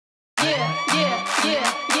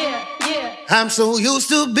I'm so used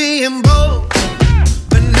to being broke,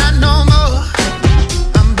 but not no more.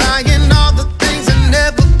 I'm buying all the things I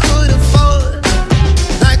never could afford.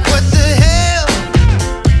 Like what the hell?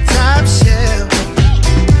 Top shelf.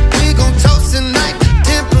 We gon' toast tonight to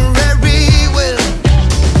temporary will.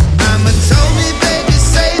 Mama told me, baby,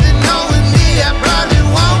 save it, knowing me, I probably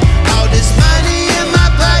won't. All this money in my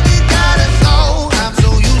pocket gotta go. I'm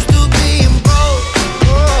so used to being broke.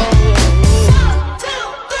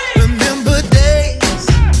 Remember days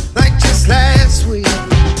like just last week.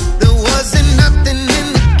 There wasn't nothing in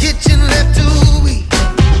the kitchen left to eat.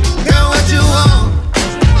 Girl, what you want?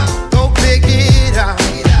 Go pick it out.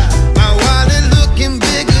 My wallet looking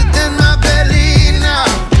bigger than my belly now.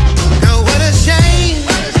 Girl, what a shame.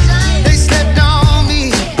 They slept on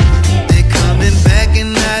me. They coming back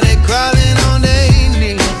and now they crawling on their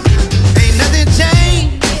knees. Ain't nothing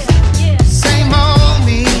changed. Same old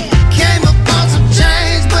me. Came up on some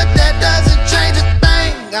change, but that doesn't change a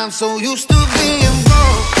thing. I'm so used to being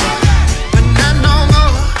broke, but not no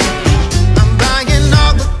more. I'm buying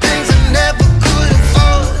all the things I never could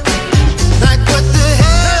afford. Like what the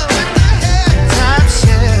hell? Top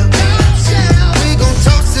shelf. We gon'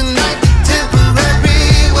 toast tonight to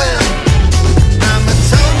temporary will. Mama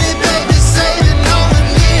told me, baby, save it, knowing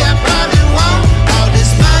me, I probably won't. All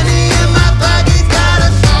this money in my pocket gotta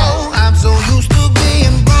go. I'm so used to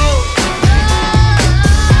being broke.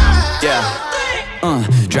 Yeah.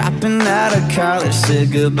 Dropping out of college, said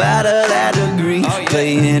goodbye to that degree.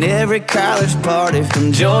 Playing every college party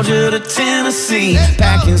from Georgia to Tennessee.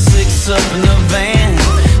 Packing six up in the van,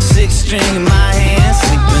 six string in my hand.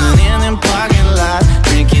 Sleeping in them parking lots,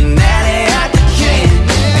 drinking natty out the can.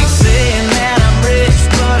 Ain't saying that I'm rich,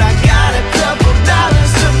 but I got a couple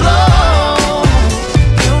dollars to blow.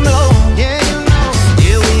 You know, Yeah, you know.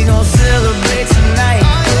 yeah, we gon' celebrate tonight.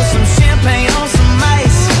 Put some champagne on some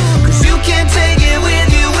ice, 'cause you can't take it with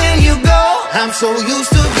you when you go. I'm so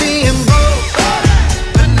used to